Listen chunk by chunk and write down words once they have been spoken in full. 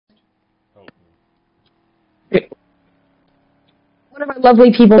One of our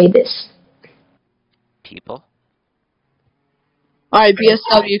lovely people made this. People? Alright,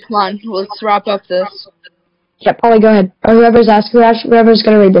 BSW, come on, let's wrap up this. Yeah, Polly, go ahead. Or whoever's whoever's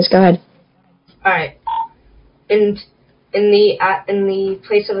gonna read this, go ahead. Alright. In the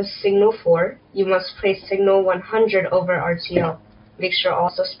place of a signal 4, you must place signal 100 over RTO. Make sure all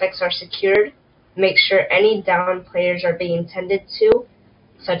suspects are secured. Make sure any down players are being tended to,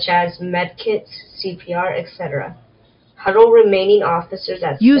 such as medkits, CPR, etc. Huddle remaining officers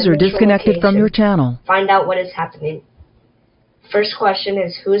at User disconnected from your channel. Find out what is happening. First question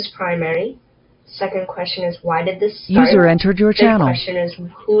is who is primary. Second question is why did this start? User entered your channel. Third question is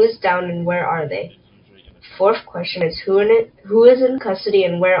who is down and where are they? Fourth question is who is in custody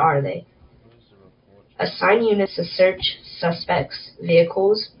and where are they? Assign units to search suspects,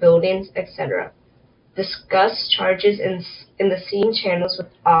 vehicles, buildings, etc. Discuss charges in the scene channels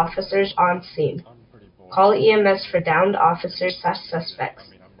with officers on scene. Call EMS for downed officers/suspects.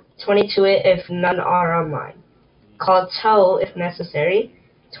 22-it if none are online. Call tow if necessary.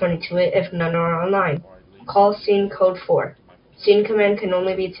 22-it if none are online. Call scene code 4. Scene command can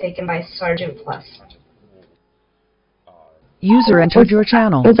only be taken by Sergeant Plus. User entered your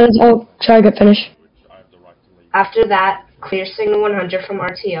channel. Oh, sorry, get finished. After that, clear signal 100 from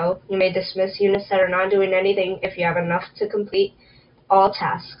RTO. You may dismiss units that are not doing anything if you have enough to complete all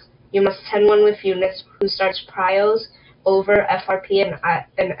tasks. You must send one with units who starts prios over FRP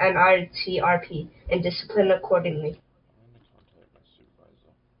and NRTRP and discipline accordingly.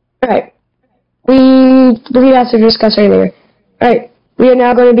 Alright. We have to discuss earlier. Alright. We are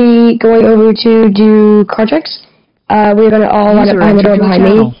now going to be going over to do car checks. We're going to all line up behind the door behind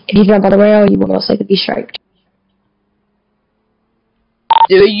me. If you jump on the rail, you will most likely be striked.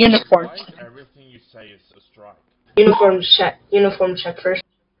 Do a uniform. Everything you say is a strike. Uniform check first.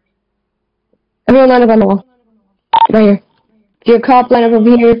 Everyone line up on the wall. Right here. If you're a cop, line up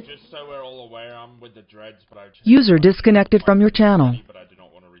over here. Just so we're all aware, I'm with the dreads, but I just User disconnected from your channel. but I do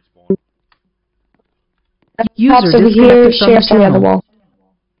not want to respawn. User Cops over here, disconnected from your sheriff's on the other channel. wall.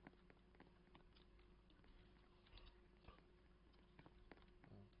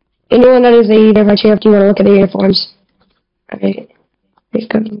 Anyone that is a different sheriff, do you want to look at the uniforms? Okay. Please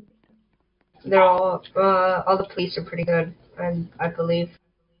go. They're all the police are pretty good, I believe.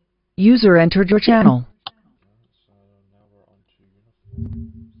 User entered your channel.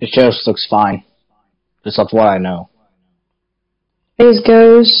 The sheriff looks fine. Just off what I know. Phase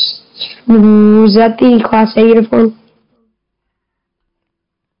goes. Is that the Class A uniform?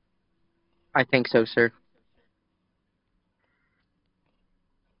 I think so, sir.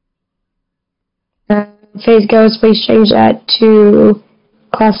 Phase goes, please change that to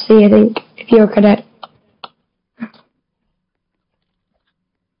Class C, I think, if you're a cadet.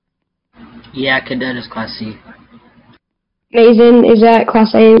 Yeah, cadet is Class C. Mason, is that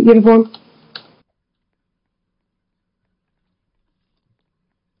Class A uniform?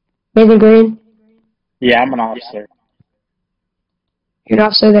 Mason Green? Yeah, I'm an officer. You're an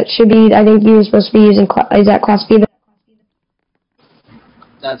officer that should be, I think you're supposed to be using, is that Class B?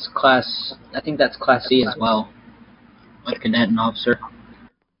 That's Class, I think that's Class C as well. Like cadet and officer.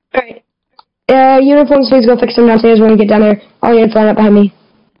 Alright. Uniforms, please go fix them downstairs when we get down there. All units line up behind me.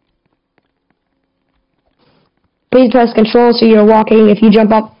 Please press control so you're walking. If you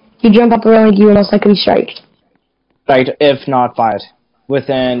jump up the railing, you will most likely be striked. Right, if not fired.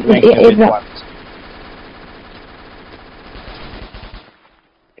 Within range of his weapons.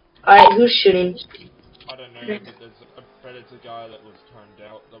 Alright, who's shooting? I don't know, but I bet it's a guy that was turned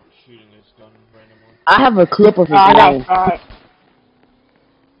out that was shooting his gun randomly. I have a clip of his name.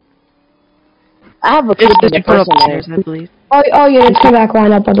 I have a clip of the person's name. I believe. All units come back,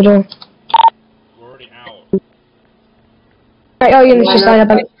 line up at the door. We're already out. Alright, all units just line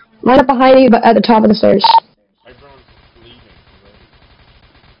up behind you, but at the top of the stairs. Everyone's leaving.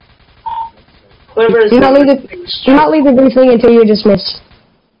 Whoever is Do not leave the briefing until you're dismissed.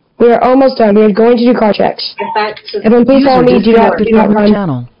 We are almost done. We are going to do car checks. Get back to Everyone, please follow me. Do not Disconnected from your run.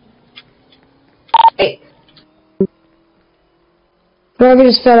 channel. Hey, Whoever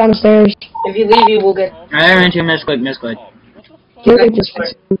just fell down the stairs. if you leave, you will get. I ran into misclick. You're just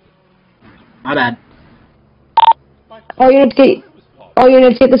My bad. All units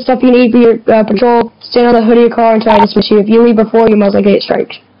get the stuff you need for your patrol. Stand on the hood of your car until I dismiss you. If you leave before, you most likely get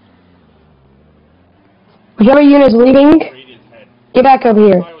striked. Whichever unit is leaving, get back over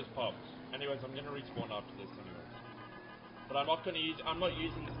here. Anyways, I'm gonna respawn after this anyways. But I'm not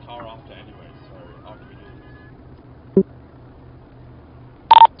using this car after anyways, so after we do this.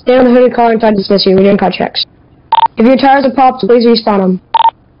 Stay on the hood of your car until I dismiss you. We're doing car checks. If your tires are popped, please respawn them.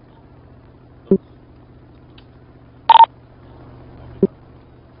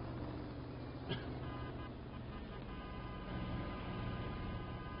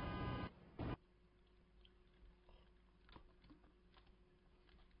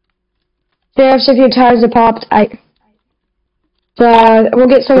 Sheriff, if your tires are popped, we'll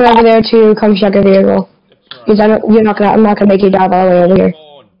get someone over there to come check your vehicle. Because I'm not gonna make you drive all the way over here.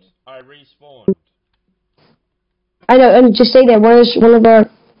 I respawned. I know, and just stay there. One of the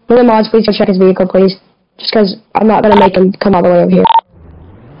mods, please go check his vehicle, please. Just because I'm not gonna make him come all the way over here.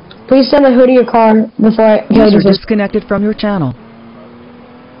 Please send the hood of your car before I User disconnected from your channel.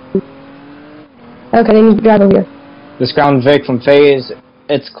 Okay, then you can drive over here. This ground Vic from Phase,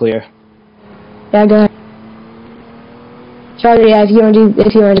 it's clear. Yeah, go ahead. Charlie, yeah, if you want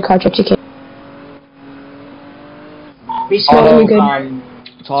to car checks, you can.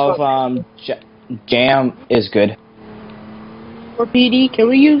 Jam is good. For PD, can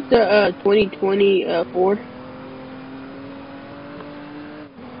we use the 2020 Ford?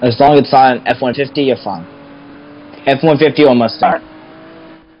 As long as it's on F-150, you're fine. F-150 or Mustang.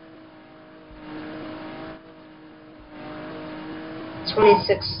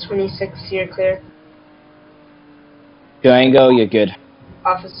 .26, you're clear. Durango, you're good.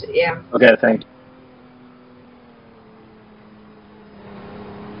 Officer, yeah. Okay, thank you.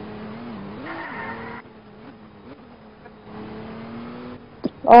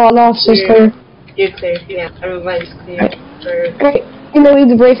 All officers clear. You're clear, yeah. Everybody's clear. Great. You know, leave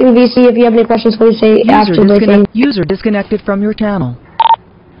the briefing, VC. If you have any questions, please say after the briefing. User disconnected from your channel.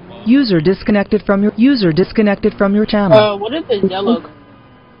 User disconnected from your channel. What is the yellow?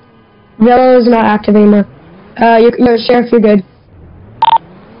 Yellow is not active anymore. Your sheriff, you're good.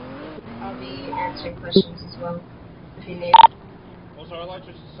 I'll be answering questions as well, if you need. Also, I'd like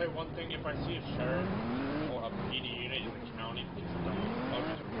to just say one thing. If I see a sheriff or a PD unit in the county, please don't. I'll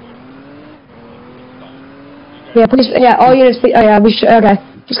just report it. Yeah, please. Yeah, all units. Please, oh yeah, we should. Okay,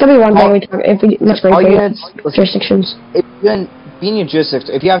 it's gonna be one thing we talk. If we let's break all units, jurisdictions. If you're in your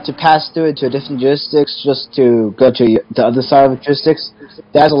jurisdiction, if you have to pass through it to a different jurisdiction just to go to the other side of the jurisdiction,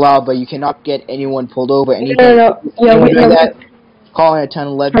 that's allowed, but you cannot get anyone pulled over. No. Yeah, we do that. Call in at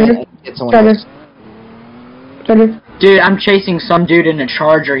 1011 and get someone else. Dude, I'm chasing some dude in a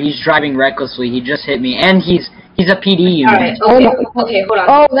Charger. He's driving recklessly. He just hit me, and he's a PD unit. Alright, okay, hold on.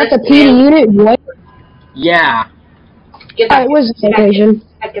 Oh, that's a PD unit? What? Yeah. Get back, where's the location?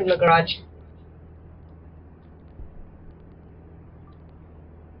 back in the garage.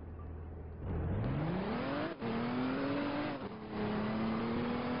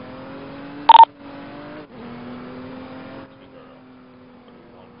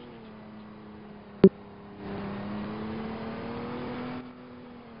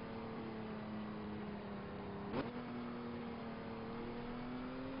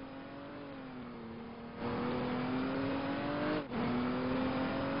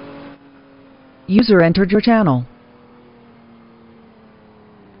 User entered your channel.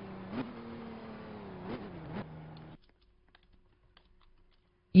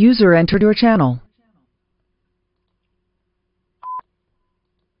 User entered your channel.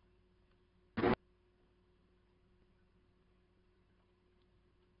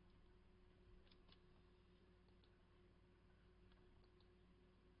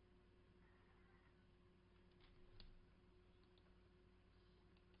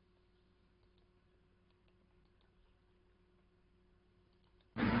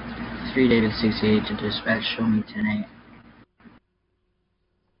 David 68 to dispatch, show me 10-8.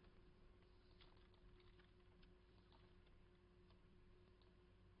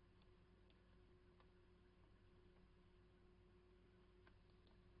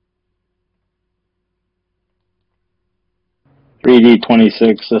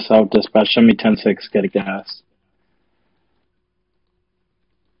 .3D26, the South Dispatch, show me 10-6, get a gas.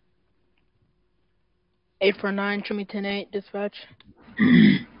 849, show me 10-8, dispatch.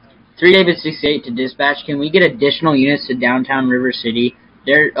 3 David 68 to dispatch. Can we get additional units to downtown River City?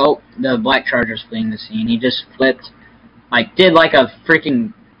 The black Charger's fleeing the scene. He just flipped, did like a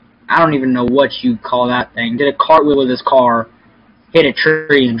freaking, I don't even know what you call that thing. Did a cartwheel with his car, hit a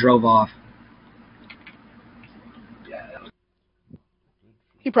tree, and drove off.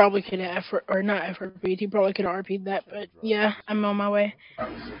 He probably could have, not FRP'd, he probably could have RP'd that, but yeah, I'm on my way.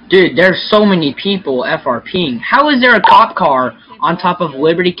 Dude, there's so many people FRPing. How is there a cop car on top of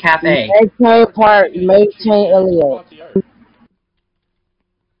Liberty Cafe? Maintain Park, maintain Elliot.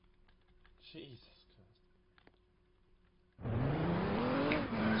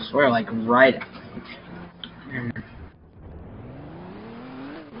 I swear, right.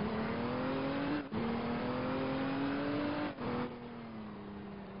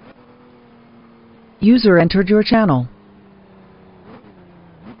 User entered your channel.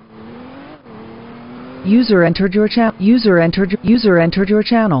 User entered your channel. User entered your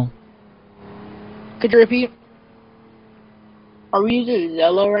channel. Could you repeat? Are we using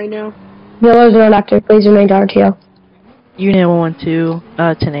Zello right now? Villas are not active. Please remain to RTO. Unit 112,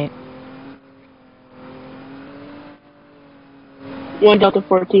 10-8. 1 Delta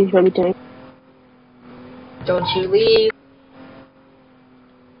 14, show me 10. Don't you leave.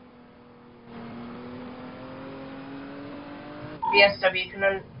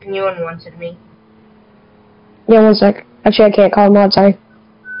 BSW, can you unwanted me? Yeah, 1 sec. Actually, I can't call him out, sorry.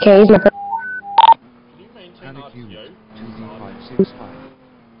 Can't use my Can you maintain RTO?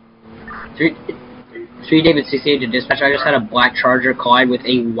 3 David 68 to dispatch. I just had a black Charger collide with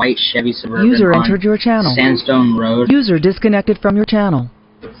a white Chevy Suburban User on entered your channel. Sandstone Road. User disconnected from your channel.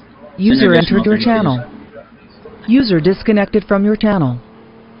 User entered your channel. User disconnected from your channel.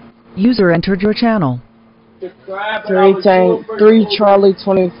 User entered your channel. 3 Charlie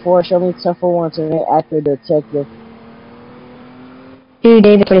 24, show me 1041 to an active detective. 2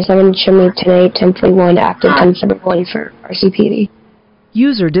 David 27, show me 10-8, 1041, active 1071 for RCPD.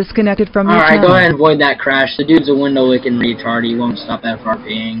 User disconnected from your Alright, channel. go ahead and avoid that crash. The dude's a window licking retard. He won't stop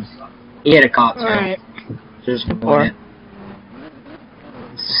FRPing. He hit a cop too. Alright. Just avoid it.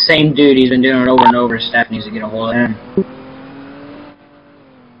 It's the same dude. He's been doing it over and over. Staff needs to get a hold of him.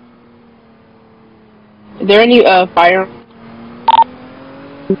 Is there any fire?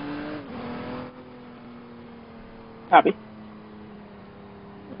 Copy.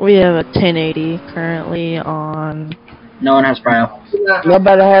 We have a 1080 currently on No one has prio.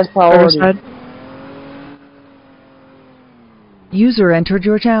 Nobody has priority. Riverside. User entered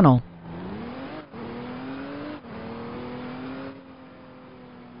your channel.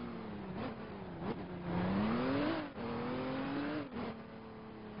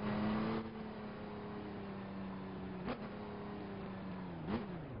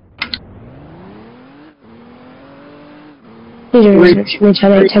 User show me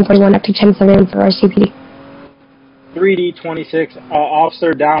 10-8, 1041, active 1071 for RCPD. 3D26,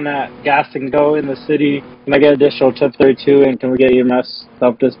 officer down at Gas and Go in the city. Can I get additional 1032 and can we get EMS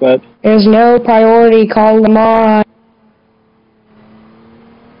self dispatch? There's no priority, call them on.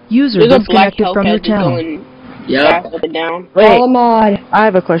 User There's a black disconnected from your Hellcat channel. going Yep. fast up and down. Call them on. I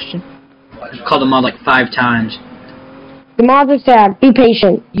have a question. Called him out like 5 times. The mods are sad, be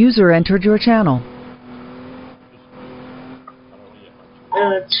patient. User entered your channel.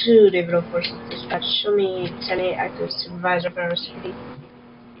 2 David 04 dispatch, show me 10-8, active supervisor for RCPD.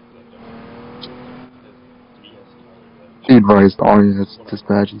 Be advised, all units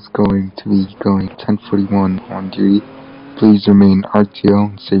dispatch is going to be going 1041 on duty. Please remain RTO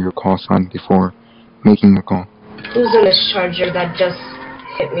and say your call sign before making a call. Who's in this Charger that just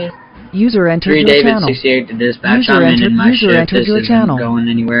hit me? User entered 3 your David channel. 68 to dispatch. User I'm entered- in my user shift. entered This your isn't channel. going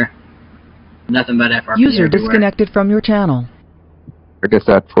anywhere. Nothing but FRP User everywhere. disconnected from your channel. I guess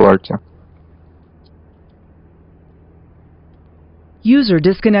that for RTO. User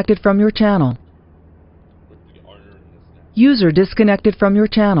disconnected from your channel. User disconnected from your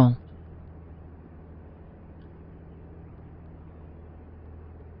channel.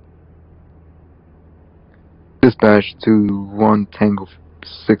 Dispatch to 1 Tango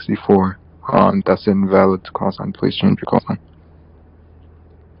 64. That's invalid call sign. Please change your call sign.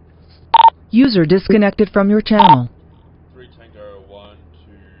 User disconnected from your channel. 3 Tango 1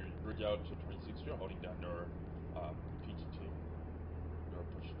 to Brigade to 26, you're holding down your PTT. Your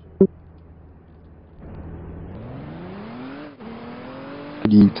push to.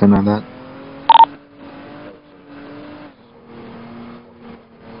 Could you turn on that?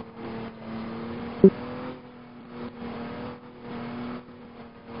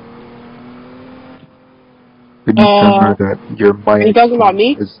 Could you tell her that your Are you mic talking about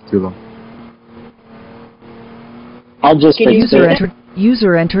me? is too low? I'll just Can you fix User it. entered.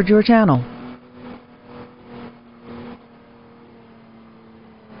 User entered your channel.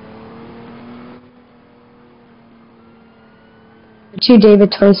 Two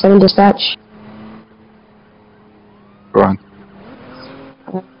David 27 dispatch. Go on.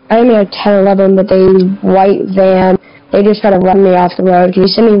 I'm in a 1011, but they white van. They just try to run me off the road. Can you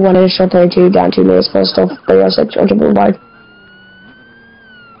send me one additional 32 down to Municipal, still 306 Orchard Boulevard?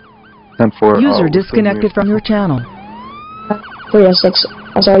 10-4. User disconnected from your channel. 306.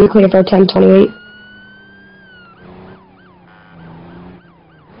 I'm sorry, you cleared for 1028.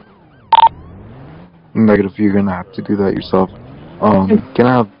 Negative, you're gonna have to do that yourself. Can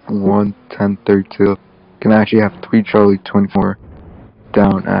I have 1-10-32? Can I actually have 3 Charlie 24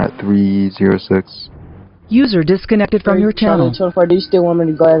 down at 306? User disconnected from your channel. Charlie 24, do you still want me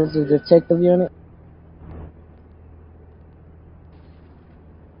to go as a detective unit?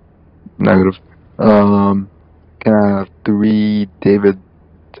 Negative. Can I have 3 David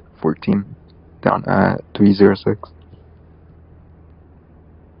 14 down at 306?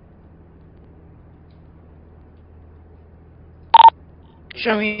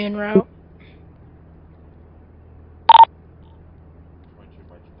 Show me en route. 22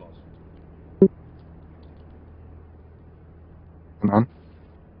 by 2000. None.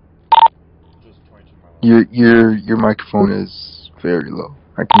 Just 22 my last. Your microphone is very low.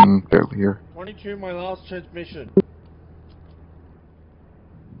 I can barely hear. 22 my last transmission.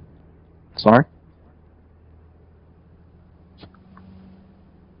 Sorry?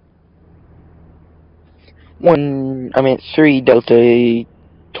 Three Delta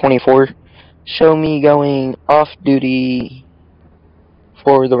 24. Show me going off duty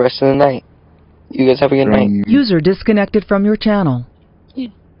for the rest of the night. You guys have a good night. User disconnected from your channel.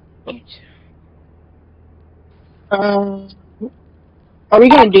 Are we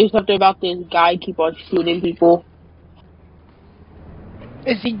gonna do something about this guy keep on shooting people?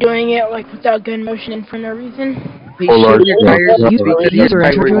 Is he doing it like without gun motion and for no reason? He's shooting your tires because User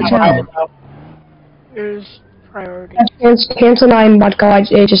entered your channel. There's priority. Cancel 9 vodka,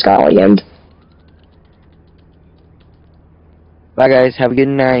 it just got all yammed. Bye guys, have a good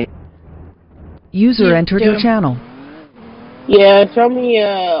night. User entered your channel. Yeah, show me,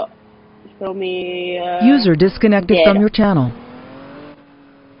 User disconnected from your channel.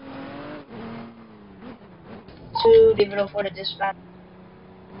 2, David 04 to dispatch.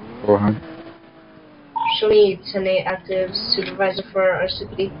 400. Show me 10-8 active supervisor for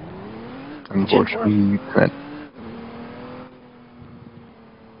RCPD. Unfortunately, that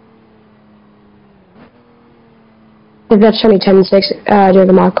That's show me 10-6 during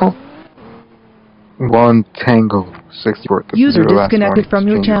the mock call. 1 Tango 64. User disconnected from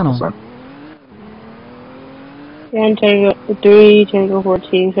your channel. 1 Tango 3 Tango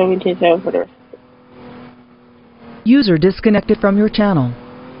 14 17 7 footer. User disconnected from your channel.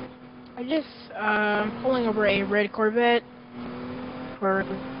 I just pulling over a red Corvette for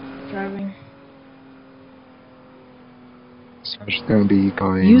driving. It's going to be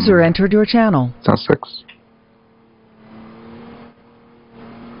going. User entered your channel. 6.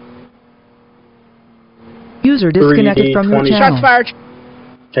 User disconnected from your channel. Shots fired.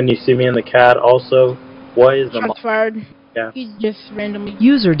 Can you see me in the CAD also? What is the... Shots fired. Yeah. He just randomly...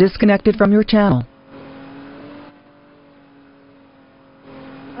 User disconnected from your channel.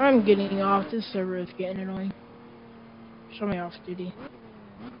 I'm getting off. This server is getting annoying. Show me off duty.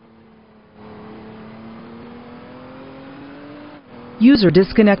 User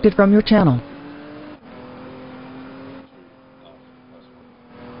disconnected from your channel.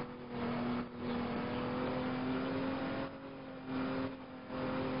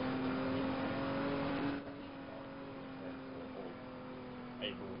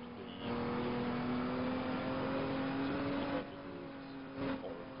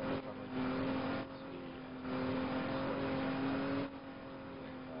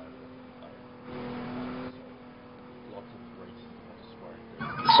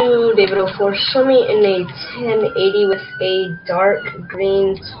 David 04, show me in a 1080 with a dark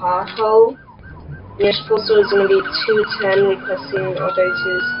green Tahoe. Your postal is going to be 210, requesting all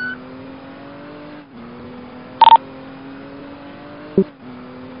 32s.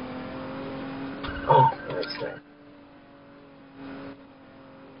 Oh, that's right.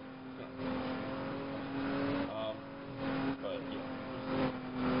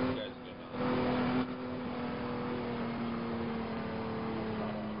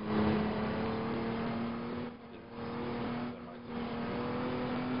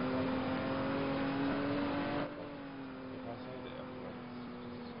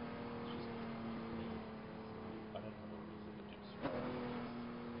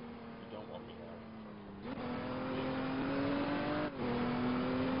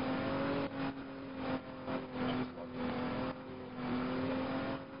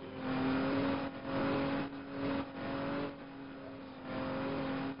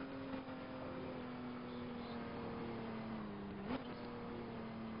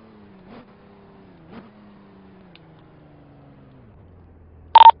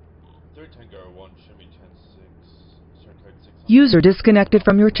 User disconnected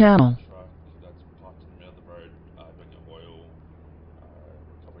from your channel.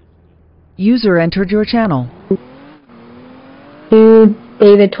 User entered your channel. 2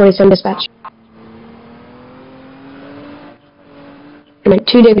 David 27 dispatch.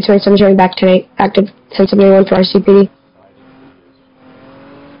 2 David 27 showing back tonight. Active 1071 for RCPD.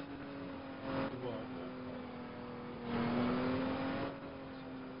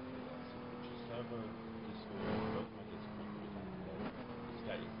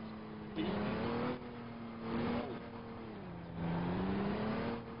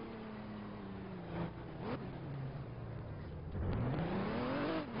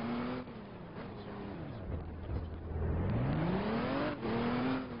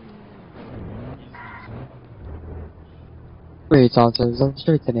 Wait, Salsa, is that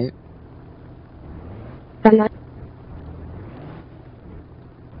straight to Nate? I'm not.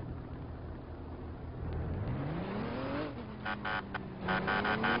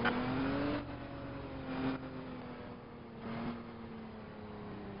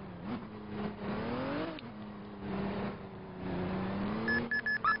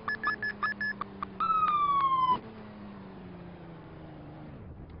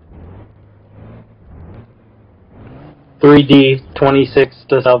 Three D 26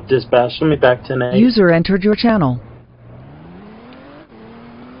 to self dispatch. Let me back to Nate. User entered your channel.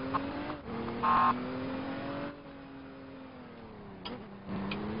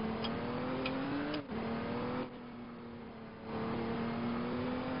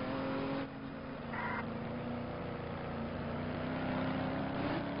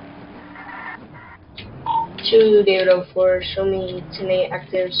 Two David 04, show me Tonight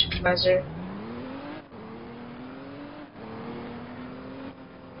active supervisor.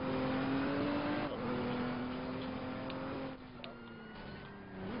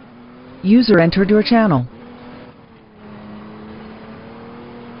 User entered your channel.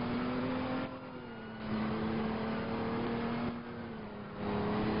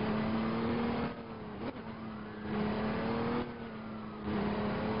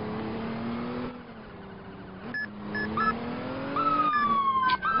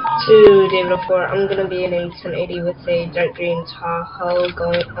 Two David 04, I'm gonna be in a 1080 with a dark green Tahoe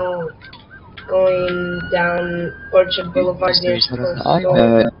going down Orchard Boulevard near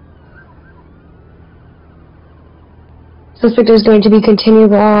Coastal. Suspect is going to be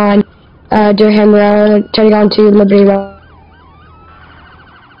continuing on Durham Road, turning on to Liberty Road.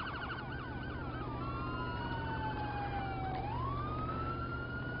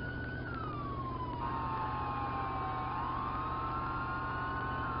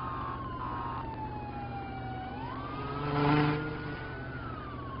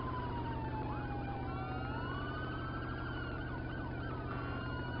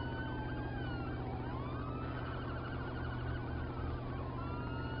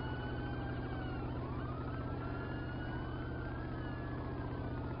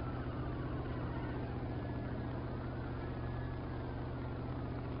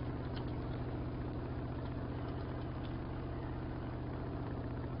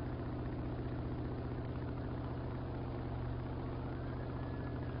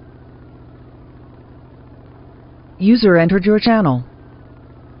 User entered your channel.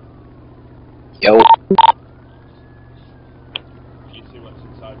 Yo. Do you see what's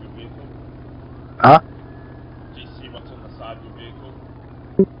inside your vehicle? Huh? Do you see what's on the side of your vehicle?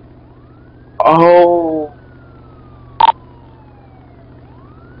 Oh.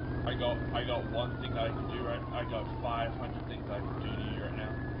 I got one thing I can do right. I got 500 things I can do to you right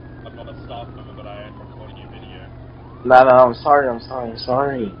now. I'm not a staff member, but I am recording your video. No, I'm sorry.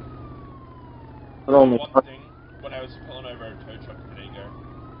 Hold on. One thing, when I was pulling over a tow truck a minute ago,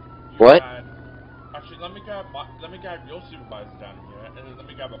 you What? had. Actually, let me grab your supervisor down here, and then let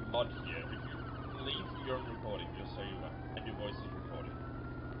me grab a mod here. If you leave, you're on recording, just so you know, and your voice is recording.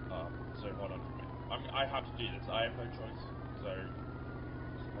 So hold on for a minute. I have to do this. I have no choice. So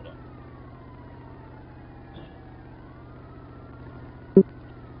hold on.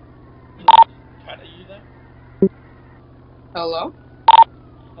 Kat, are you there? Hello?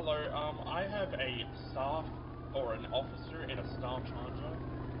 Hello. I have a staff or an officer in a star charger.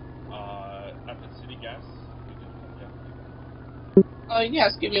 At the city gas. You can come down here.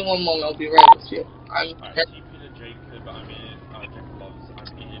 Yes, give me one moment. I'll be right with you. Alright, TP to Jacob. Jacob Loves.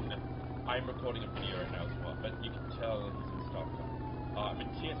 I'm recording a video right now as well, but you can tell he's in stop time. I'm in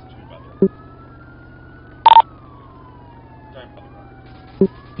TS2, by the way. Don't bother running.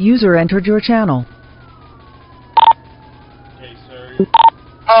 User entered your channel. Okay, so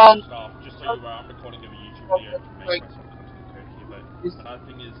staff, just so you know, I'm recording a YouTube video to make myself content code here, but another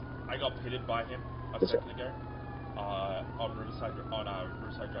thing is, I got pitted by him a second ago, on Riverside Drive,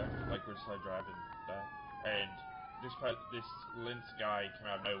 like Riverside Drive and that, and this Lince guy came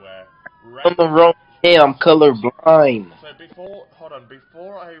out of nowhere, I'm the wrong kid. I'm colorblind. So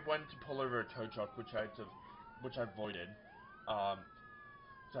before I went to pull over a tow truck, which I voided,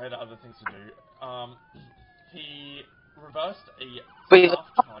 so I had other things to do, he reversed a staff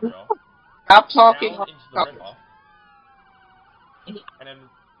charger Stop talking. down into the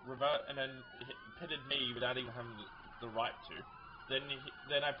river, and then pitted me without even having the right to.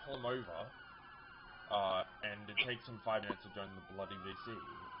 Then I pull him over, and it takes him 5 minutes to join the bloody VC,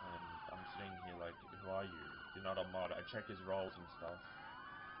 and I'm sitting here like, who are you? You're not a mod. I check his roles and stuff.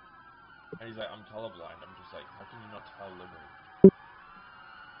 And he's like, I'm colorblind. I'm just like, how can you not tell Liberty?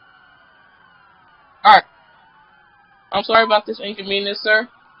 Alright. I'm sorry about this inconvenience, sir.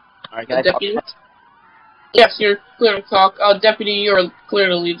 Alright, Deputy? Yes, you're clear to talk. Deputy, you're clear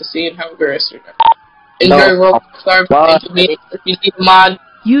to leave the scene. Have a great rest of your day. Enjoy your role. Sorry about the inconvenience. If you need a mod.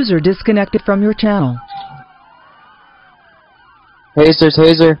 User disconnected from your channel.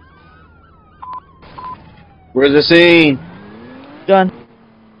 Taser. Where's the scene? Gun.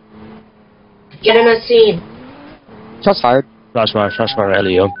 Get in a scene. Shots fired. Shots fired,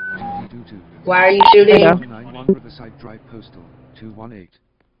 Elio. Why are you shooting? 91 Riverside Drive Postal 218.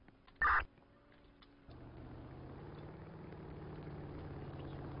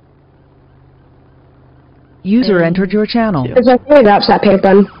 User entered your channel. It's like, hey, that's that panic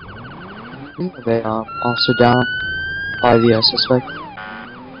button. They officer down by the suspect.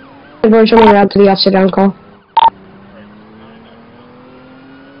 Everyone show me around to the officer down call.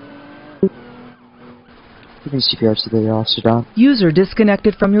 Giving CPR to the officer down. User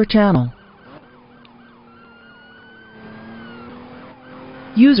disconnected from your channel.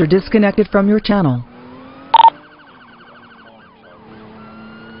 User disconnected from your channel.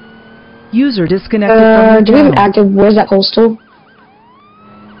 User disconnected from your do we have an channel. active, where's that postal?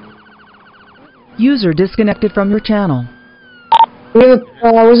 User disconnected from your channel. We have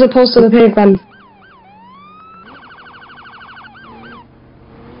a, where's the postal of the panic button?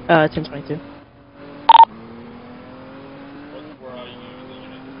 1022.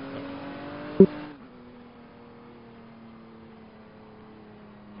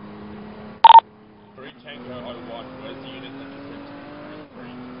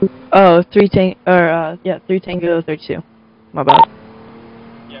 Oh, 3 Tango 32. My bad.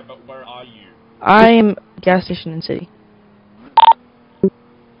 Yeah, but where are you? I'm gas station in city.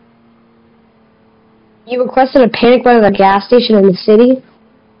 You requested a panic button at a gas station in the city?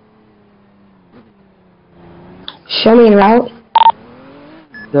 Show me a route.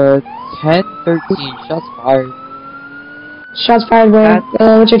 The 1013 shots fired. Shots fired where?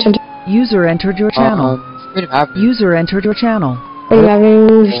 What's your attempt? User entered your channel. Freedom Avenue. User entered your channel. Freedom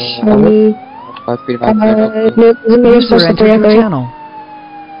Avenue, show me. Freedom Avenue. No, isn't maybe User supposed to entered your 303? channel.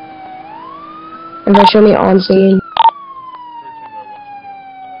 And then show me on scene.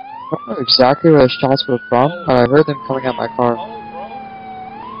 I don't know exactly where the shots were from, but I heard them coming out my car.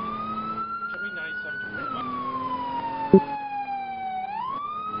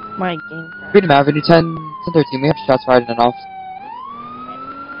 My game. Freedom Avenue 1013, we have shots fired in an office.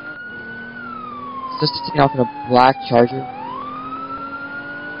 Just taking off in a black Charger.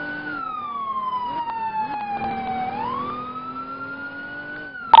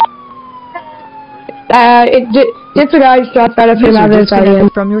 Disregard shots fired at Freedom User Avenue,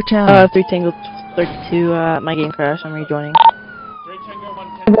 disconnected from your channel. 3 Tango 32, my game crashed. I'm rejoining. 3 Tango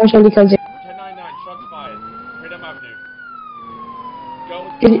 110. Everyone show me because 1099, shots fired. Freedom Avenue. Go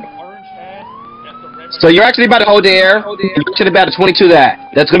with orange hair at the red. So you're actually about to hold there. You're actually about to 22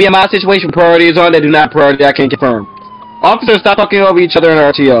 that. That's gonna be a mod situation. Priority is on. They do not priority. I can't confirm. Officers, stop talking over each other in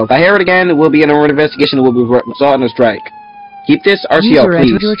RTO. If I hear it again, it will be an investigation. It will be result in a strike. Keep this RTO, User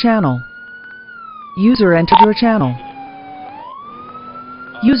please. entered your channel. User entered your channel.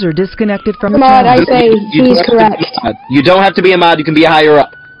 User disconnected from your Mod, I channel. say he's correct. You don't have to be a mod. You can be a higher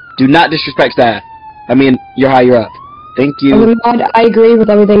up. Do not disrespect staff. I mean, you're higher up. Thank you. As a mod, I agree with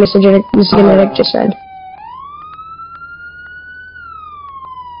everything Mr. Genetic just said.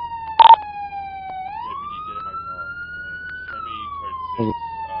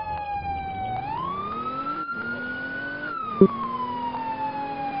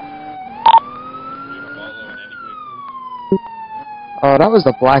 That was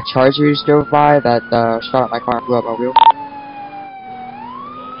the black Charger you just drove by that shot at my car and blew up my wheel.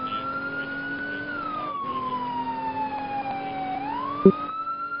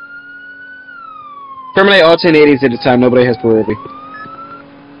 Terminate all 1080s at a time. Nobody has priority.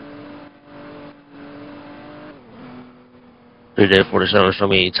 Day 47, show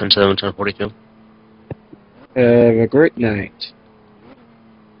me 10-7, 10-42. Have a great night.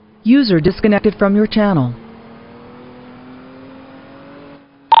 User disconnected from your channel.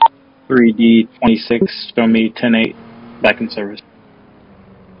 3D26, show me 10-8, back in service.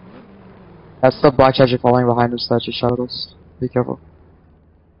 That's the black Charger following behind us that just shot at us. Be careful.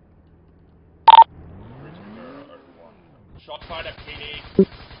 Shot fired at PD.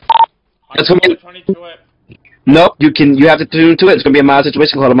 That's gonna be. 22 it. Nope. You have to tune to it. It's gonna be a mod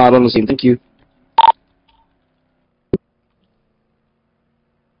situation. Call a mod on the scene. Thank you.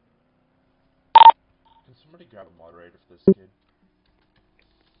 Can somebody grab a moderator for this kid?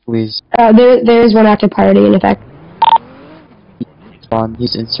 Please. There is one active priority in effect. Spawn.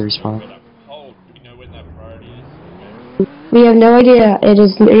 He's in service spawn. Hold. Do we know when that priority is? We have no idea. We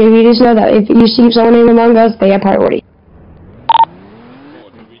just know that if you see someone in among us, they have priority.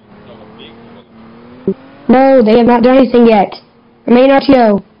 RTO. They have not done anything yet. Remain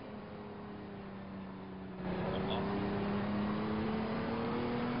RTO.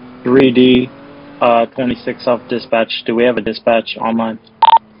 Three D, 26 off dispatch. Do we have a dispatch online?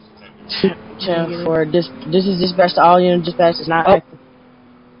 10-4. This is dispatch to all units. Dispatch is not active.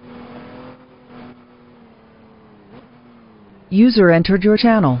 User entered your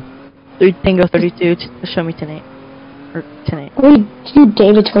channel. 3 Tango 32, show me 10-8. Or 10-8. We do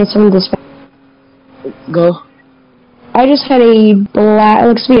David 27 dispatch. Go. I just had a black,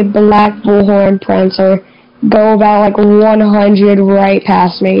 looks to be a black bullhorn prancer go about like 100 right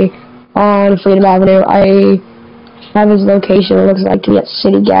past me on Freedom Avenue. I have his location. It looks like to be at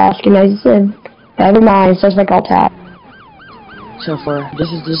City Gas. And I said, never mind, suspect all tap. 10-4. This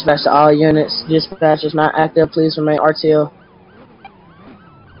is dispatch to all units. Dispatch is not active. Please remain RTO.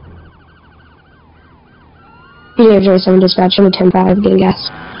 David 27 dispatch, show me 10-5, getting gas.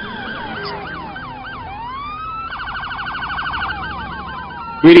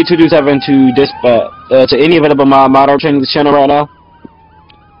 Greedy 227 to to any available mod training this channel right now.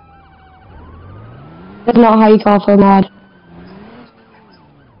 That's not how you call for a mod.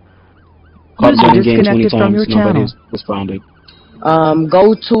 User disconnected from your channel. Nobody's responded.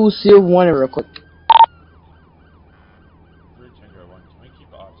 Go to Seal Warning real quick.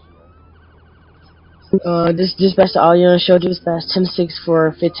 This dispatch to all units. Show dispatch 10-6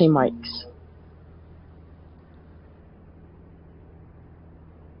 for 15 mics.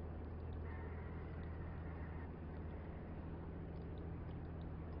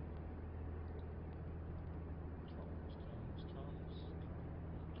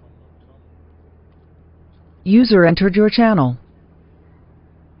 User entered your channel.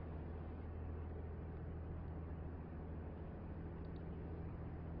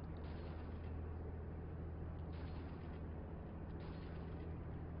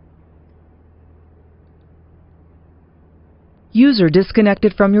 User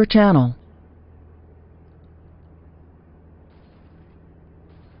disconnected from your channel.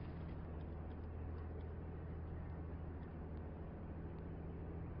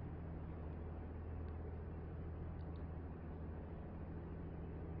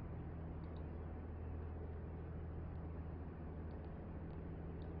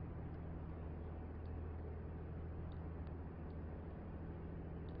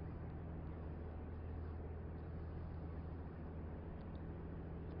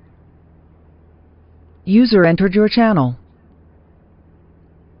 User entered your channel.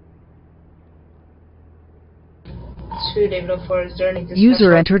 David 04, is there any dispatch?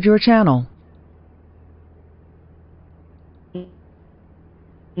 User entered your channel.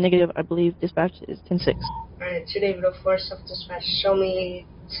 Negative, I believe dispatch is 10-6. Alright, 2 David 04, self-dispatch. Show me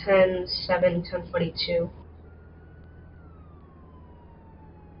 10-7, 1042.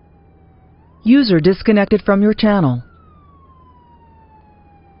 User disconnected from your channel.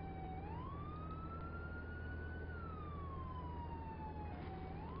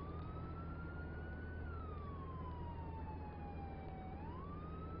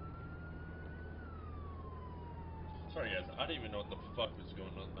 Sorry guys, I don't even know what the fuck is going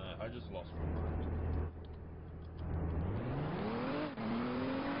on there. I just lost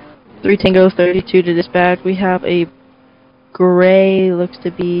 3 Tango 32 to dispatch. We have a gray, looks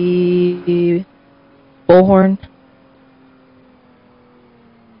to be bullhorn.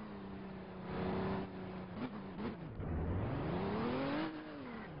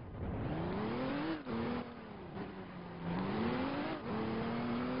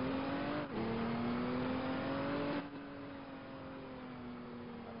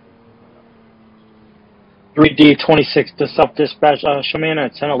 Three D 26 to self dispatch. Show me in a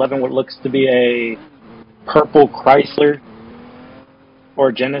 1011 what looks to be a purple Chrysler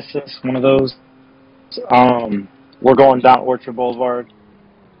or Genesis, one of those. We're going down Orchard Boulevard.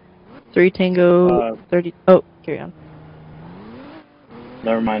 3 Tango 30. Oh, carry on.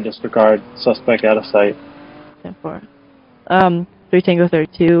 Never mind, disregard. Suspect out of sight. 10-4. 3 Tango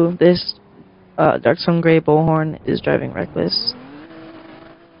 32. This dark sun gray bullhorn is driving reckless.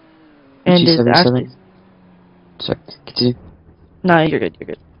 And is actually. Sorry, continue. No, you're good. You're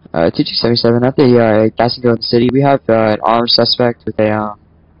good. 2277 at the gas and go in the city. We have an armed suspect with a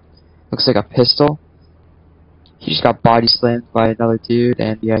looks like a pistol. He just got body slammed by another dude,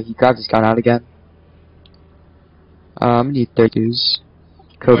 and yeah, he grabbed his gun out again. I need 32s.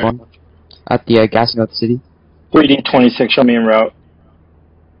 Code 1 at the gas and go in the city. 3D 26. Show me en route.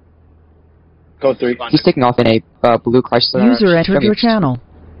 Code 3. He's taking off in a blue Chrysler. User entered your channel.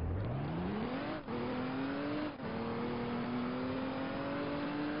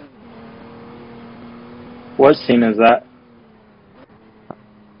 What scene is that?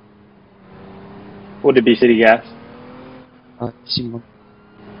 Would it be city gas? C1.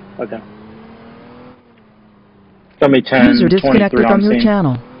 Okay. Show me 10, User 23 disconnected on from your scene.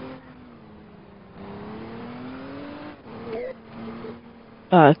 channel.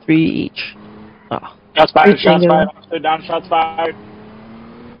 3 each. Oh. Shots fired, 3 shots Tango. fired. Officer down, shots fired.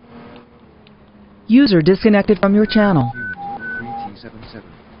 User disconnected from your channel. Unit 3T77.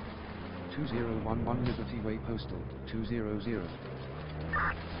 2011 Liberty Way Postal 200.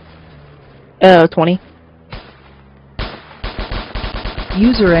 20.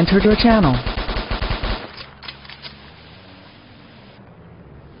 User entered your channel.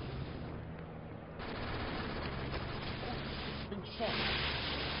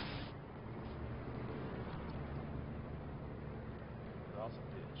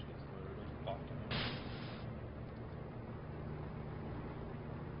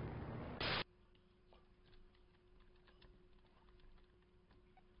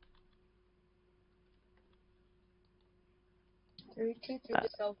 to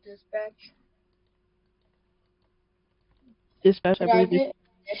self-dispatch. Dispatch, I Can I believe. get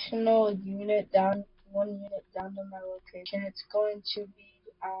additional unit down, 1 unit down to my location? It's going to be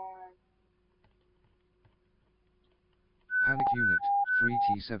Panic Unit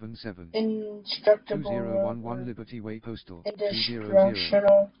 3T77. Instructable 2011 Liberty Way Postal 200.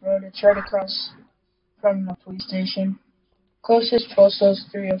 Instructional Road. It's right across from the police station. Closest postal is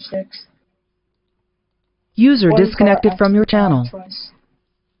 306. User One disconnected car from your accident channel. twice.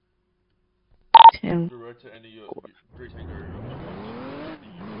 10.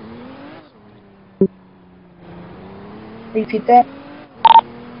 Repeat that.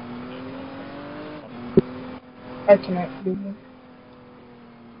 I cannot do it.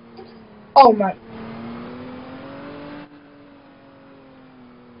 Oh my.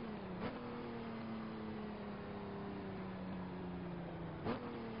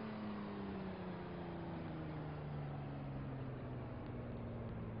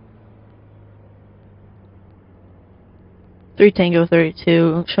 Three Tango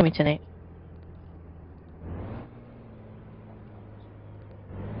 32. Show me 10-8.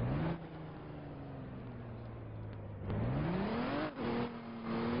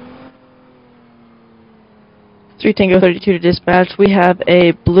 Three Tango 32 to dispatch. We have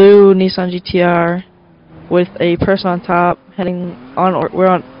a blue Nissan GTR with a person on top heading on.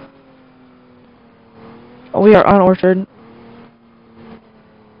 We are on Orchard.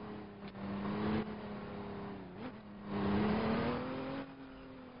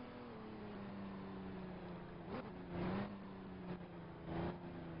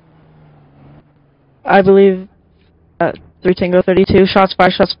 I believe 3 Tango 32. Shots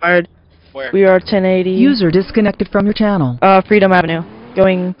fired, shots fired. Where? We are 1080. User disconnected from your channel. Freedom Avenue.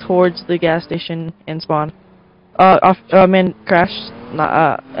 Going towards the gas station and spawn. Man crashed.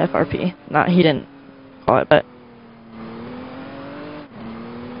 Not, FRP. He didn't call it, but.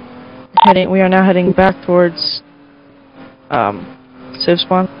 We are now heading back towards, Civ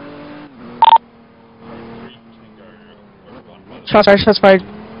spawn. Shots fired, shots fired.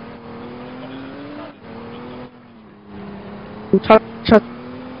 Shot.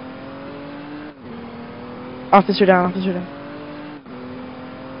 Officer down, officer down.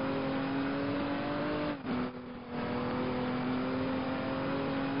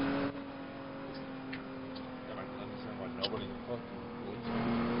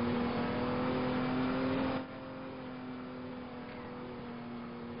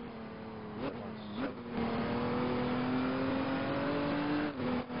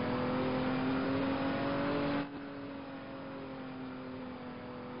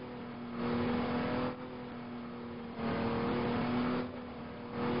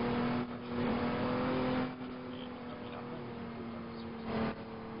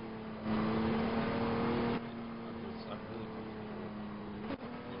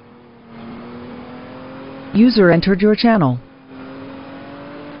 User entered your channel.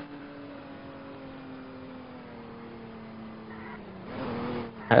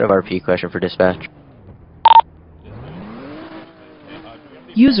 I have a RP question for dispatch.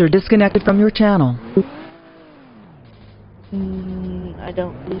 User disconnected from your channel. I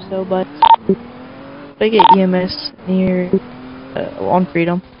don't believe so, but if I get EMS near on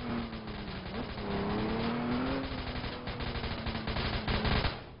Freedom.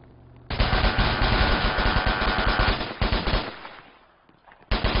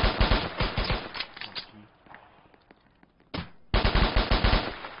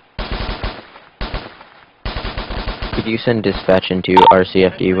 Could you send dispatch into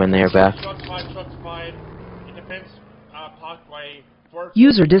RCFD when they are back?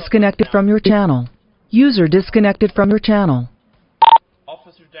 User disconnected from your channel. User disconnected from your channel.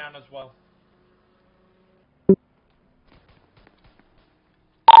 Officer down as well.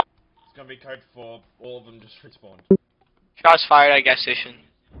 It's gonna be code 4. All of them just respawned. Shots fired at gas station.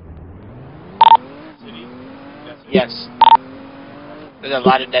 City? Yes. There's a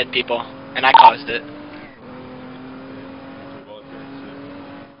lot of dead people, and I caused it.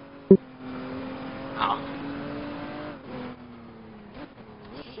 Oh.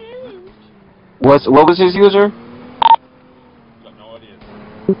 What was his user? Got no idea.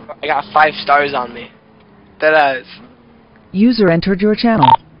 I got 5 stars on me. That User entered your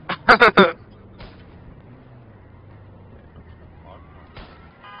channel.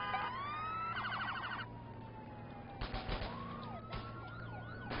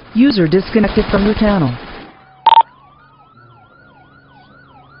 User disconnected from your channel.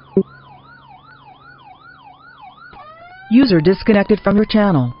 User disconnected from your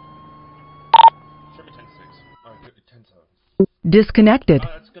channel. Disconnected.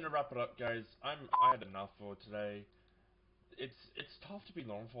 That's gonna wrap it up, guys. I had enough for today. It's tough to be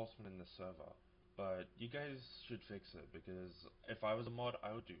law enforcement in this server, but you guys should fix it, because if I was a mod, I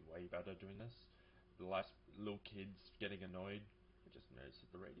would do way better doing this. The last little kids getting annoyed. I just noticed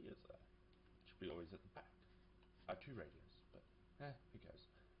that the radio's there. Should be always at the back. I have 2 radios, but who cares?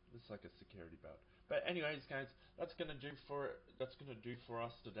 This is like a security belt. But anyways, guys, that's gonna do for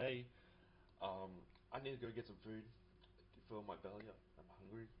us today. I need to go get some food to fill my belly up. I'm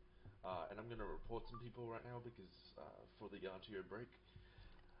hungry. And I'm gonna report some people right now because for the RTO break.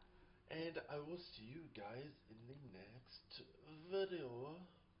 And I will see you guys in the next video.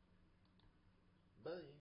 Bye.